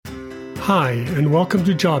Hi, and welcome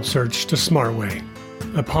to Job Search the Smart Way,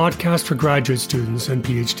 a podcast for graduate students and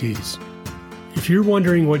PhDs. If you're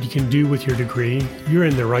wondering what you can do with your degree, you're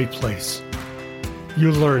in the right place.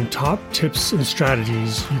 You'll learn top tips and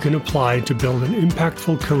strategies you can apply to build an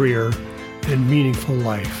impactful career and meaningful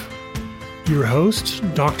life. Your host,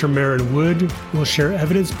 Dr. Maren Wood, will share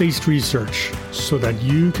evidence-based research so that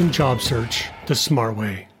you can job search the smart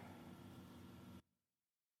way.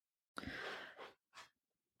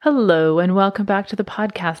 Hello, and welcome back to the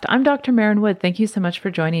podcast. I'm Dr. Maren Wood. Thank you so much for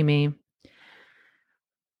joining me.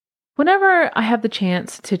 Whenever I have the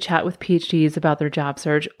chance to chat with PhDs about their job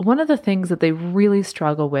search, one of the things that they really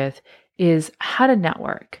struggle with is how to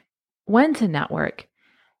network, when to network,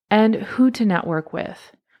 and who to network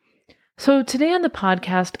with. So today on the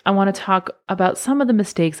podcast, I want to talk about some of the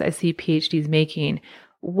mistakes I see PhDs making,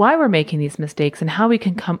 why we're making these mistakes, and how we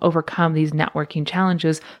can overcome these networking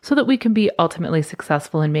challenges so that we can be ultimately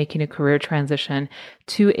successful in making a career transition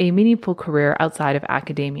to a meaningful career outside of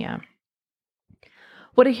academia.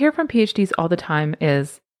 What I hear from PhDs all the time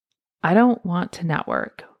is, I don't want to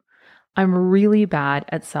network. I'm really bad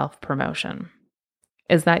at self-promotion.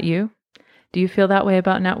 Is that you? Do you feel that way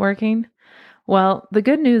about networking? Well, the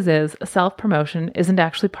good news is self-promotion isn't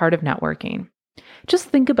actually part of networking. Just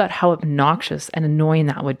think about how obnoxious and annoying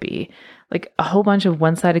that would be. Like a whole bunch of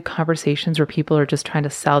one-sided conversations where people are just trying to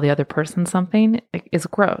sell the other person something is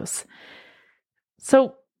gross.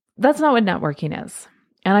 So that's not what networking is.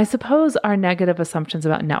 And I suppose our negative assumptions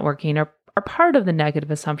about networking are part of the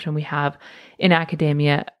negative assumption we have in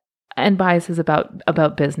academia and biases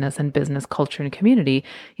about business and business culture and community.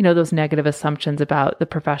 You know, those negative assumptions about the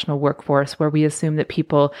professional workforce where we assume that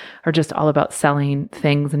people are just all about selling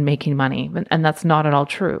things and making money. And that's not at all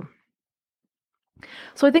true.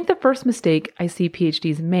 So I think the first mistake I see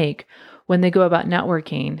PhDs make when they go about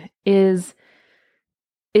networking is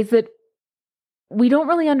that we don't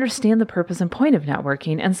really understand the purpose and point of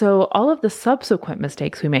networking. And so all of the subsequent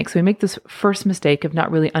mistakes we make, so we make this first mistake of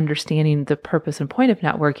not really understanding the purpose and point of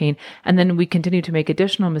networking, and then we continue to make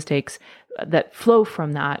additional mistakes that flow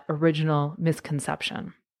from that original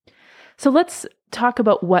misconception. So let's talk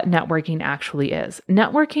about what networking actually is.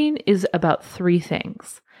 Networking is about three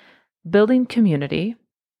things: building community,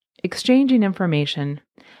 exchanging information,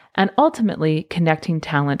 and ultimately connecting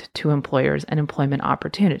talent to employers and employment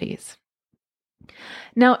opportunities.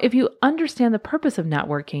 Now, if you understand the purpose of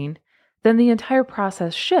networking, then the entire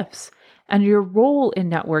process shifts and your role in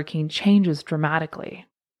networking changes dramatically.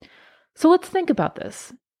 So let's think about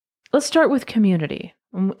this. Let's start with community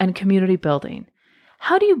and community building.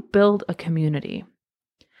 How do you build a community?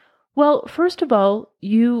 Well, first of all,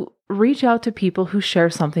 you reach out to people who share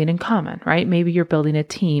something in common, right? Maybe you're building a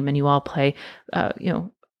team and you all play,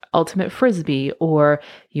 ultimate frisbee, or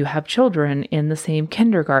you have children in the same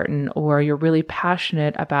kindergarten, or you're really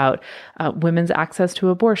passionate about women's access to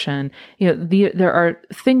abortion. There are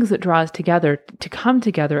things that draw us together to come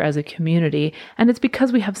together as a community, and it's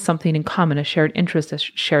because we have something in common, a shared interest, a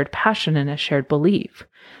shared passion, and a shared belief.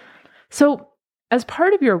 So as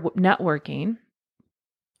part of your networking,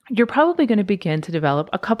 you're probably going to begin to develop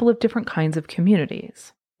a couple of different kinds of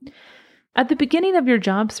communities. At the beginning of your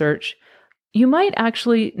job search, you might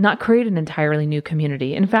actually not create an entirely new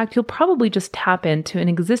community. In fact, you'll probably just tap into an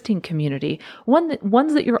existing community,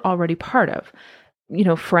 ones that you're already part of.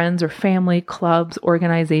 Friends or family, clubs,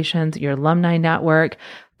 organizations, your alumni network.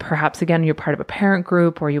 Perhaps, again, you're part of a parent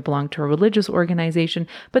group or you belong to a religious organization.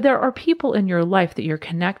 But there are people in your life that you're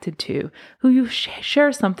connected to who you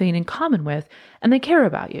share something in common with, and they care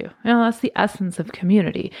about you. That's the essence of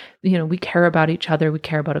community. We care about each other. We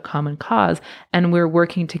care about a common cause, and we're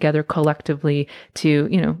working together collectively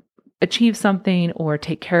to, achieve something or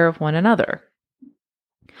take care of one another.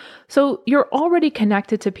 So you're already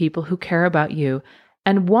connected to people who care about you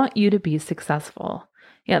and want you to be successful.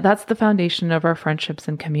 Yeah, that's the foundation of our friendships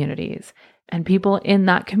and communities. And people in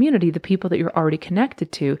that community, the people that you're already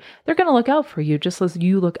connected to, they're going to look out for you just as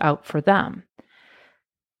you look out for them.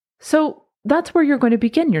 So that's where you're going to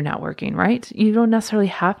begin your networking, right? You don't necessarily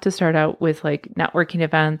have to start out with like networking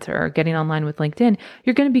events or getting online with LinkedIn.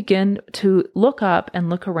 You're going to begin to look up and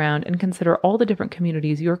look around and consider all the different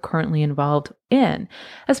communities you're currently involved in,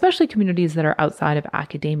 especially communities that are outside of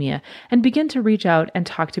academia, and begin to reach out and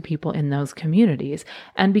talk to people in those communities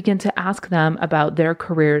and begin to ask them about their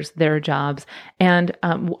careers, their jobs, and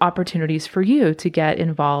opportunities for you to get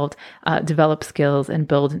involved, develop skills, and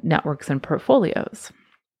build networks and portfolios.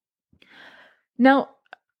 Now,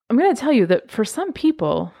 I'm going to tell you that for some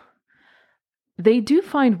people, they do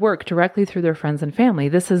find work directly through their friends and family.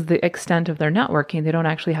 This is the extent of their networking. They don't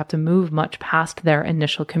actually have to move much past their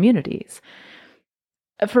initial communities.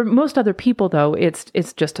 For most other people, though,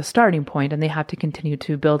 it's just a starting point, and they have to continue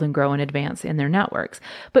to build and grow and advance in their networks.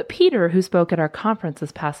 But Peter, who spoke at our conference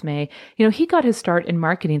this past May, he got his start in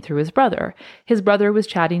marketing through his brother. His brother was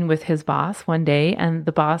chatting with his boss one day, and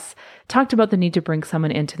the boss talked about the need to bring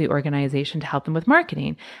someone into the organization to help them with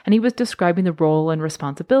marketing. And he was describing the role and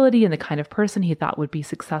responsibility and the kind of person he thought would be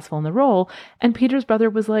successful in the role. And Peter's brother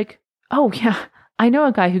was like, "Oh, yeah, I know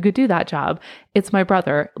a guy who could do that job. It's my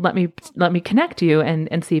brother. Let me connect you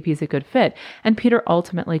and see if he's a good fit." And Peter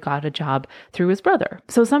ultimately got a job through his brother.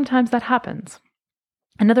 So sometimes that happens.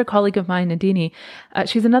 Another colleague of mine, Nadini,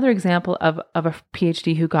 she's another example of a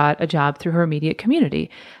PhD who got a job through her immediate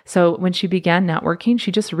community. So when she began networking,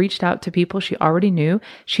 she just reached out to people she already knew.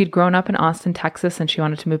 She'd grown up in Austin, Texas, and she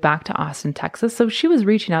wanted to move back to Austin, Texas. So she was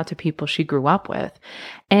reaching out to people she grew up with,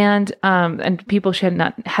 and people she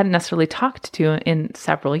hadn't necessarily talked to in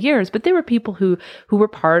several years, but they were people who were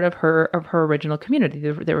part of her original community.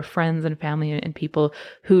 They were friends and family and people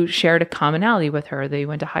who shared a commonality with her. They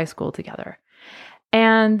went to high school together.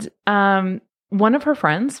 And one of her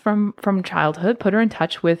friends from childhood put her in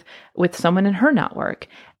touch with someone in her network.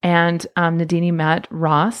 And Nadini met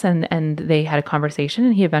Ross and they had a conversation,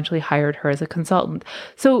 and he eventually hired her as a consultant.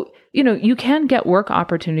 So, you can get work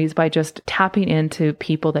opportunities by just tapping into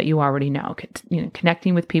people that you already know,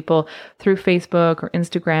 connecting with people through Facebook or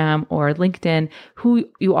Instagram or LinkedIn who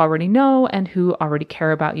you already know and who already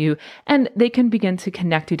care about you. And they can begin to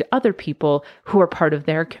connect you to other people who are part of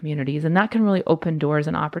their communities. And that can really open doors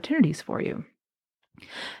and opportunities for you.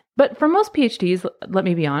 But for most PhDs, let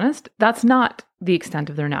me be honest, that's not the extent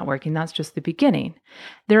of their networking. That's just the beginning.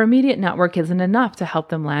 Their immediate network isn't enough to help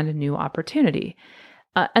them land a new opportunity.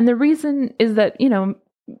 And the reason is that,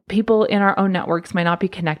 people in our own networks might not be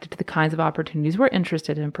connected to the kinds of opportunities we're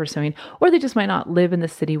interested in pursuing, or they just might not live in the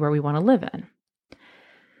city where we want to live in.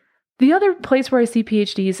 The other place where I see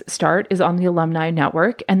PhDs start is on the alumni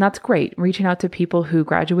network, and that's great, reaching out to people who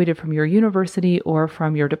graduated from your university or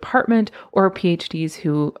from your department, or PhDs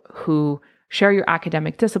who share your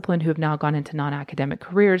academic discipline, who have now gone into non-academic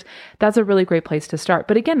careers. That's a really great place to start.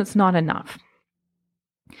 But again, it's not enough.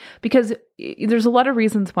 Because there's a lot of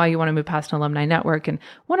reasons why you want to move past an alumni network, and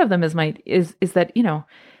one of them is that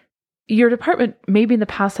your department maybe in the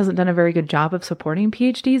past hasn't done a very good job of supporting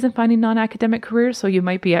PhDs and finding non-academic careers. So you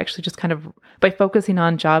might be actually just kind of, by focusing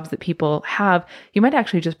on jobs that people have, you might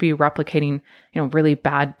actually just be replicating, really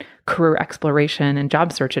bad career exploration and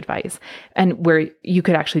job search advice, and where you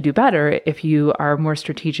could actually do better if you are more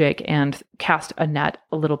strategic and cast a net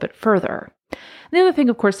a little bit further. The other thing,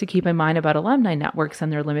 of course, to keep in mind about alumni networks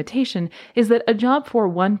and their limitation is that a job for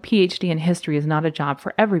one PhD in history is not a job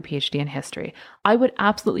for every PhD in history. I would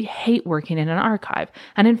absolutely hate working in an archive.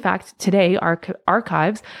 And in fact, today,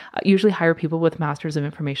 archives usually hire people with Masters of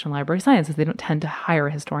Information Library Sciences. They don't tend to hire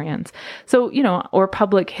historians. So, or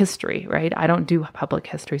public history, right? I don't do public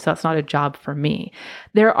history, so that's not a job for me.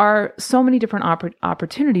 There are so many different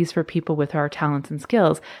opportunities for people with our talents and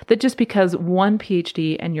skills that just because one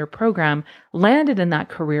PhD in your program landed in that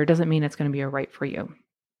career doesn't mean it's going to be right for you.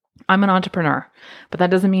 I'm an entrepreneur, but that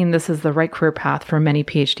doesn't mean this is the right career path for many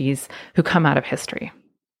PhDs who come out of history.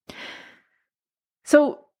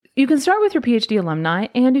 So you can start with your PhD alumni,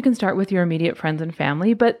 and you can start with your immediate friends and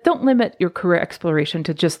family, but don't limit your career exploration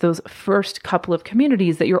to just those first couple of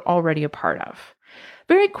communities that you're already a part of.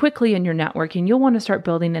 Very quickly in your networking, you'll want to start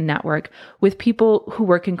building a network with people who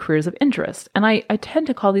work in careers of interest. And I tend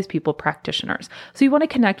to call these people practitioners. So you want to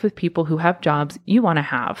connect with people who have jobs you want to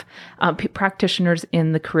have, practitioners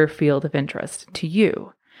in the career field of interest to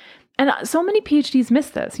you. And so many PhDs miss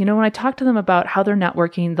this. When I talk to them about how they're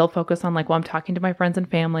networking, they'll focus on I'm talking to my friends and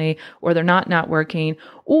family, or they're not networking,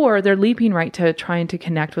 or they're leaping right to trying to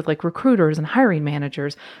connect with recruiters and hiring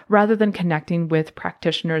managers rather than connecting with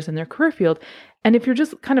practitioners in their career field. And if you're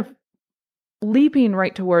just kind of leaping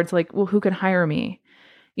right towards who can hire me?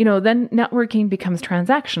 Then networking becomes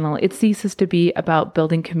transactional. It ceases to be about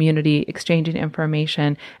building community, exchanging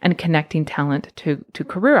information, and connecting talent to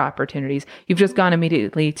career opportunities. You've just gone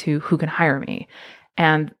immediately to who can hire me.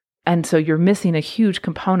 And so you're missing a huge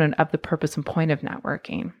component of the purpose and point of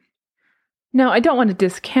networking. Now, I don't want to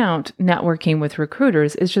discount networking with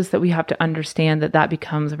recruiters. It's just that we have to understand that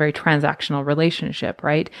becomes a very transactional relationship,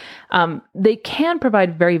 right? They can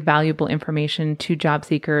provide very valuable information to job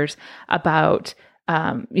seekers about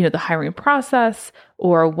the hiring process,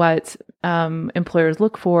 or what employers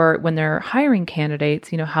look for when they're hiring candidates,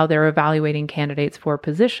 how they're evaluating candidates for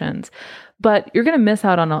positions. But you're going to miss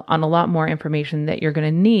out on a lot more information that you're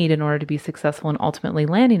going to need in order to be successful in ultimately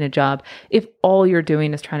landing a job if all you're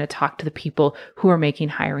doing is trying to talk to the people who are making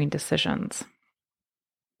hiring decisions.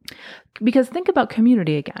 Because think about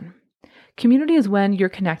community again. Community is when you're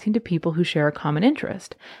connecting to people who share a common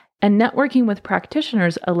interest. And networking with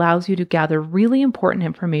practitioners allows you to gather really important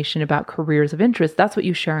information about careers of interest. That's what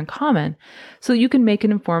you share in common, so you can make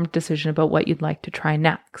an informed decision about what you'd like to try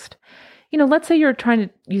next. Let's say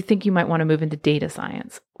you think you might want to move into data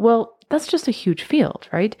science. Well, that's just a huge field,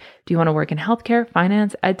 right? Do you want to work in healthcare,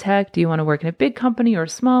 finance, ed tech? Do you want to work in a big company or a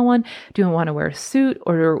small one? Do you want to wear a suit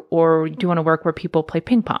or do you want to work where people play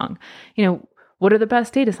ping pong? What are the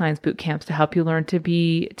best data science boot camps to help you learn to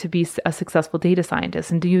be a successful data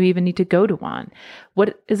scientist? And do you even need to go to one?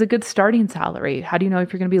 What is a good starting salary? How do you know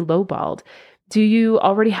if you're going to be lowballed? Do you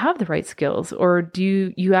already have the right skills, or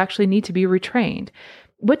do you actually need to be retrained?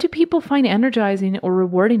 What do people find energizing or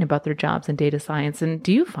rewarding about their jobs in data science? And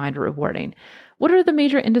do you find it rewarding? What are the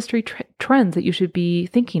major industry trends that you should be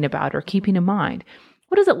thinking about or keeping in mind?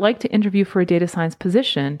 What is it like to interview for a data science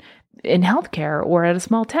position in healthcare or at a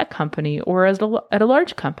small tech company or at a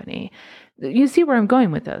large company? You see where I'm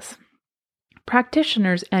going with this.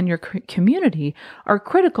 Practitioners and your community are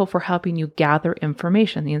critical for helping you gather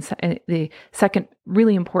information, the second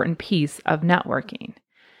really important piece of networking.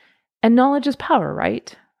 And knowledge is power,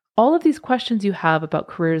 right? All of these questions you have about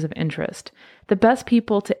careers of interest, the best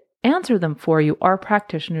people to answer them for you are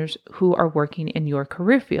practitioners who are working in your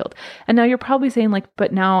career field. And now you're probably saying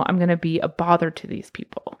but now I'm going to be a bother to these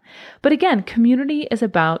people. But again, community is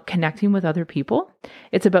about connecting with other people.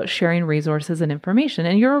 It's about sharing resources and information,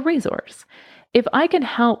 and you're a resource. If I can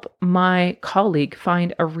help my colleague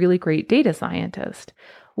find a really great data scientist,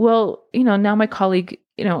 well, now my colleague,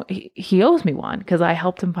 he owes me one because I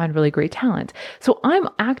helped him find really great talent. So I'm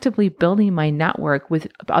actively building my network with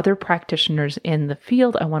other practitioners in the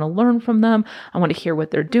field. I want to learn from them. I want to hear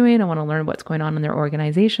what they're doing. I want to learn what's going on in their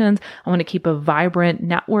organizations. I want to keep a vibrant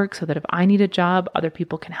network so that if I need a job, other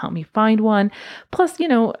people can help me find one. Plus,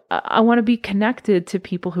 I want to be connected to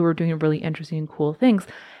people who are doing really interesting and cool things.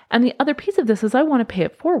 And the other piece of this is I want to pay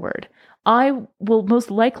it forward. I will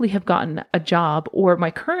most likely have gotten a job or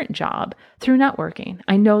my current job through networking.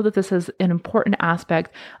 I know that this is an important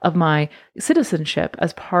aspect of my citizenship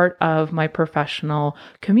as part of my professional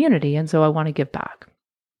community, and so I want to give back.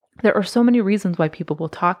 There are so many reasons why people will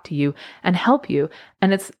talk to you and help you,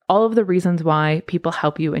 and it's all of the reasons why people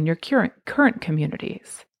help you in your current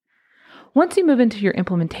communities. Once you move into your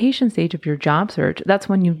implementation stage of your job search, that's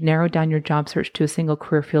when you've narrowed down your job search to a single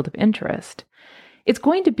career field of interest. It's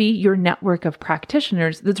going to be your network of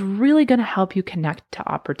practitioners that's really going to help you connect to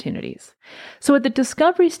opportunities. So at the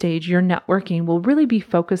discovery stage, your networking will really be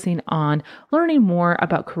focusing on learning more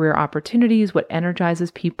about career opportunities, what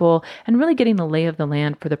energizes people, and really getting the lay of the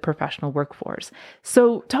land for the professional workforce.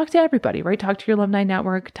 So talk to everybody, right? Talk to your alumni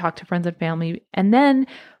network, talk to friends and family, and then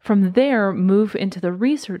from there, move into the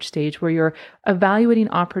research stage where you're evaluating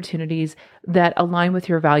opportunities that align with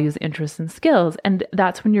your values, interests, and skills. And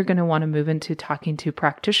that's when you're going to want to move into talking to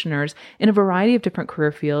practitioners in a variety of different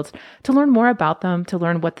career fields to learn more about them, to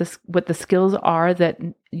learn what the skills are that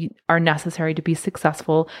are necessary to be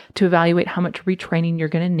successful, to evaluate how much retraining you're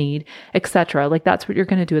going to need, etc. That's what you're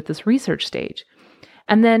going to do at this research stage.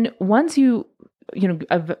 And then once you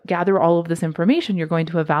gather all of this information, you're going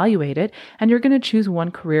to evaluate it, and you're going to choose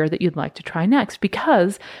one career that you'd like to try next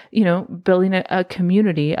because, building a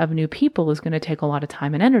community of new people is going to take a lot of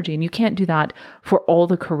time and energy, and you can't do that for all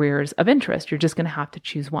the careers of interest. You're just going to have to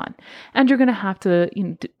choose one. And you're going to have to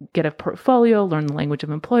get a portfolio, learn the language of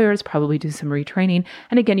employers, probably do some retraining.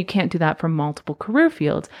 And again, you can't do that for multiple career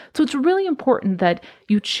fields. So it's really important that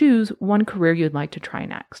you choose one career you'd like to try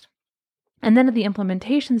next. And then at the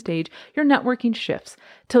implementation stage, your networking shifts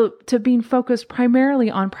to being focused primarily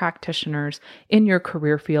on practitioners in your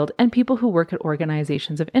career field and people who work at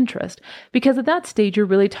organizations of interest. Because at that stage, you're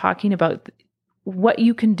really talking about what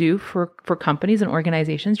you can do for companies and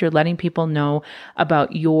organizations. You're letting people know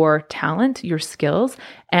about your talent, your skills,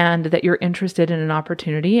 and that you're interested in an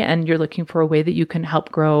opportunity, and you're looking for a way that you can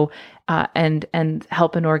help grow and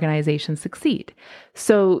help an organization succeed.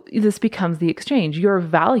 So this becomes the exchange. Your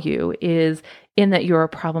value is in that you're a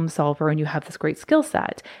problem solver and you have this great skill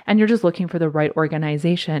set, and you're just looking for the right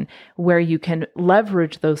organization where you can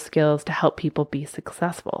leverage those skills to help people be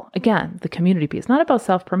successful. Again, the community piece, not about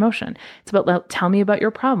self-promotion. It's about tell me about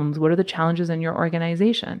your problems. What are the challenges in your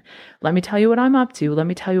organization? Let me tell you what I'm up to. Let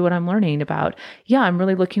me tell you what I'm learning about. Yeah, I'm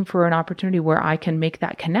really looking for an opportunity where I can make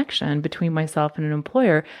that connection between myself and an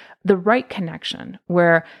employer the right connection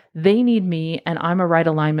where they need me and I'm a right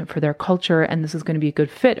alignment for their culture and this is going to be a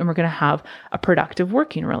good fit and we're going to have a productive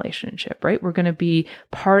working relationship, right? We're going to be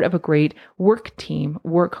part of a great work team,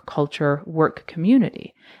 work culture, work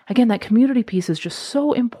community. Again, that community piece is just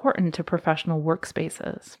so important to professional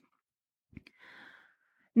workspaces.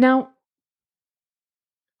 Now,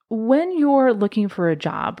 when you're looking for a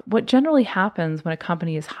job, what generally happens when a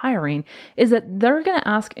company is hiring is that they're going to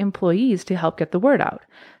ask employees to help get the word out.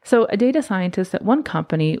 So a data scientist at one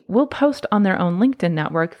company will post on their own LinkedIn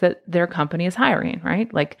network that their company is hiring,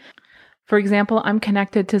 right? Like, for example, I'm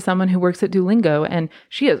connected to someone who works at Duolingo, and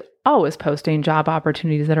she is always posting job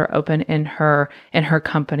opportunities that are open in her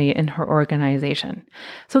company, in her organization.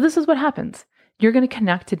 So this is what happens. You're going to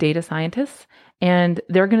connect to data scientists and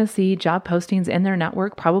they're going to see job postings in their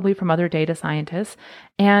network, probably from other data scientists.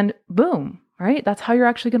 And boom, right? That's how you're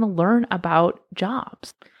actually going to learn about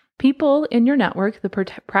jobs. People in your network, the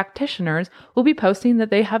practitioners, will be posting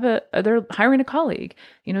that they're hiring a colleague,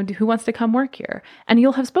 who wants to come work here. And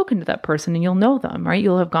you'll have spoken to that person and you'll know them, right?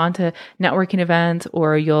 You'll have gone to networking events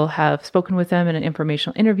or you'll have spoken with them in an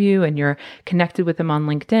informational interview and you're connected with them on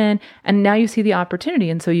LinkedIn. And now you see the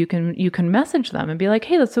opportunity. And so you can message them and be like,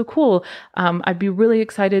 hey, that's so cool. I'd be really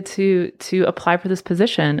excited to apply for this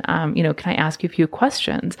position. Can I ask you a few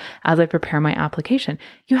questions as I prepare my application?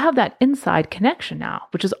 You have that inside connection now,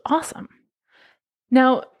 which is awesome.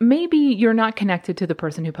 Now, maybe you're not connected to the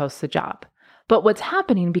person who posts the job, but what's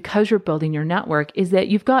happening because you're building your network is that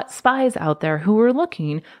you've got spies out there who are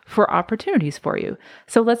looking for opportunities for you.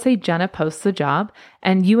 So let's say Jenna posts the job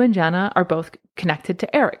and you and Jenna are both connected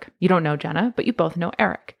to Eric. You don't know Jenna, but you both know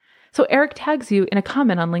Eric. So Eric tags you in a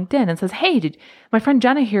comment on LinkedIn and says, hey, my friend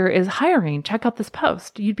Jenna here is hiring. Check out this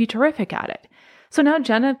post. You'd be terrific at it. So now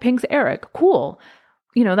Jenna pings Eric. Cool.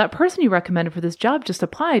 That person you recommended for this job just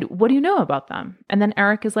applied. What do you know about them? And then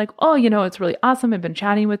Eric is like, oh, it's really awesome. I've been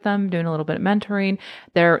chatting with them, doing a little bit of mentoring.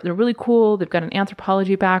 They're really cool. They've got an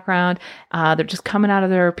anthropology background. They're just coming out of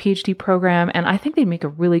their PhD program. And I think they'd make a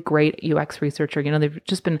really great UX researcher. They've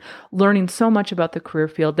just been learning so much about the career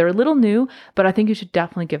field. They're a little new, but I think you should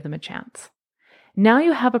definitely give them a chance. Now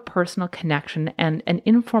you have a personal connection and an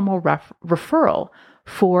informal referral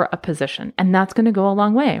for a position. And that's going to go a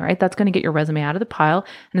long way, right? That's going to get your resume out of the pile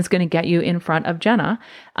and it's going to get you in front of Jenna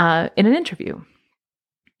in an interview.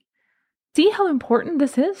 See how important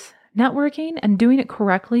this is? Networking and doing it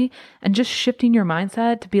correctly and just shifting your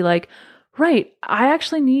mindset to be like, right, I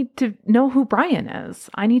actually need to know who Brian is.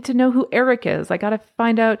 I need to know who Eric is. I got to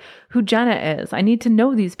find out who Jenna is. I need to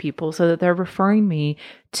know these people so that they're referring me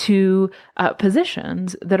to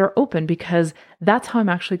positions that are open because that's how I'm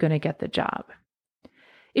actually going to get the job.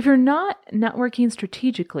 If you're not networking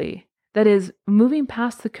strategically, that is, moving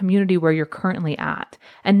past the community where you're currently at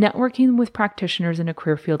and networking with practitioners in a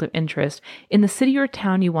career field of interest in the city or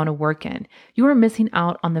town you want to work in, you are missing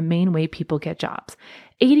out on the main way people get jobs.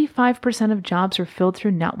 85% of jobs are filled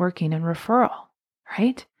through networking and referral,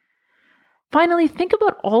 right? Finally, think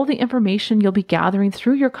about all the information you'll be gathering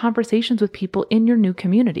through your conversations with people in your new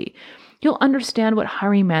community. You'll understand what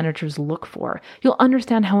hiring managers look for. You'll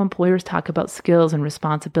understand how employers talk about skills and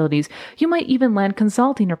responsibilities. You might even land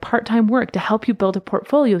consulting or part-time work to help you build a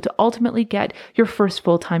portfolio to ultimately get your first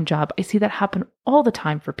full-time job. I see that happen all the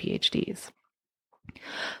time for PhDs.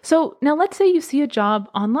 So now let's say you see a job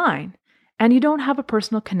online and you don't have a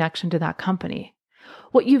personal connection to that company.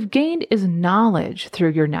 What you've gained is knowledge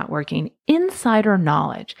through your networking, insider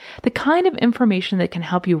knowledge, the kind of information that can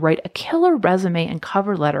help you write a killer resume and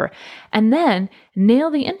cover letter, and then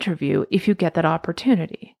nail the interview if you get that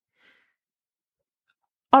opportunity.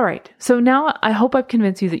 All right, so now I hope I've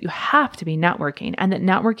convinced you that you have to be networking and that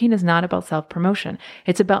networking is not about self-promotion.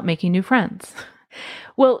 It's about making new friends.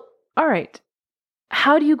 Well, all right,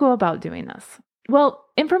 how do you go about doing this? Well,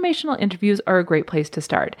 informational interviews are a great place to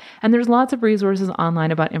start. And there's lots of resources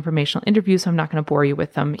online about informational interviews, so I'm not going to bore you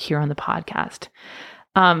with them here on the podcast.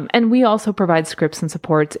 And we also provide scripts and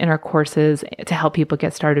supports in our courses to help people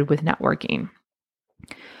get started with networking.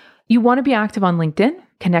 You want to be active on LinkedIn,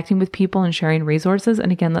 connecting with people and sharing resources.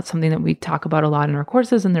 And again, that's something that we talk about a lot in our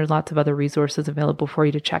courses, and there's lots of other resources available for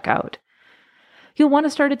you to check out. You'll want to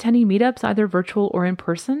start attending meetups, either virtual or in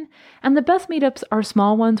person. And the best meetups are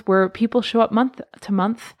small ones where people show up month to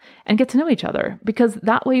month and get to know each other, because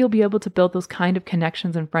that way you'll be able to build those kind of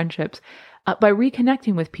connections and friendships by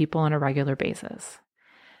reconnecting with people on a regular basis.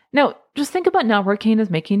 Now, just think about networking as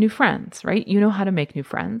making new friends, right? You know how to make new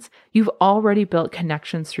friends. You've already built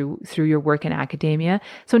connections through your work in academia.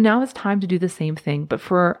 So now it's time to do the same thing, but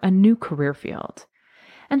for a new career field.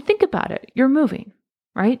 And think about it. You're moving,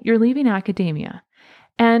 right? You're leaving academia.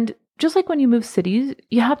 And Just like when you move cities,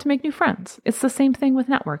 you have to make new friends. It's the same thing with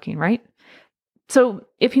networking, right? So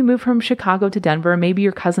if you move from Chicago to Denver, maybe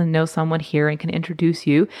your cousin knows someone here and can introduce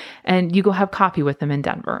you, and you go have coffee with them in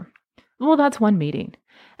Denver. Well, that's one meeting.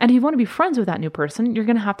 And if you want to be friends with that new person, you're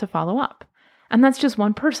going to have to follow up. And that's just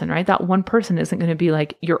one person, right? That one person isn't going to be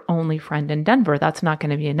like your only friend in Denver. That's not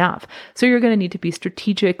going to be enough. So you're going to need to be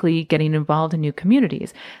strategically getting involved in new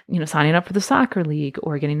communities, signing up for the soccer league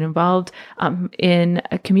or getting involved in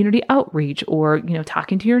a community outreach or,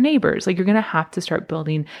 talking to your neighbors. Like you're going to have to start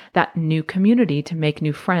building that new community to make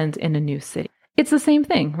new friends in a new city. It's the same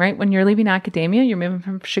thing, right? When you're leaving academia, you're moving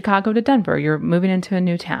from Chicago to Denver, you're moving into a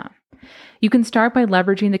new town. You can start by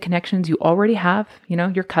leveraging the connections you already have,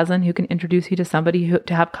 your cousin who can introduce you to somebody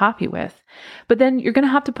to have coffee with. But then you're going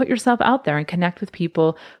to have to put yourself out there and connect with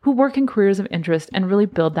people who work in careers of interest and really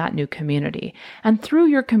build that new community. And through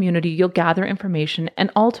your community, you'll gather information and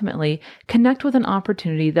ultimately connect with an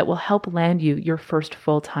opportunity that will help land you your first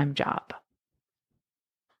full-time job.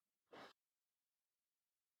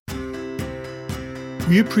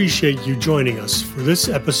 We appreciate you joining us for this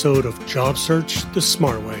episode of Job Search the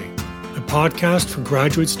Smart Way, a podcast for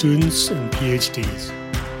graduate students and PhDs.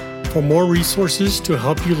 For more resources to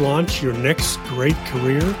help you launch your next great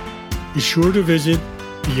career, be sure to visit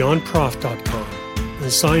beyondprof.com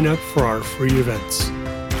and sign up for our free events.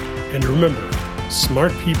 And remember,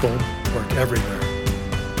 smart people work everywhere.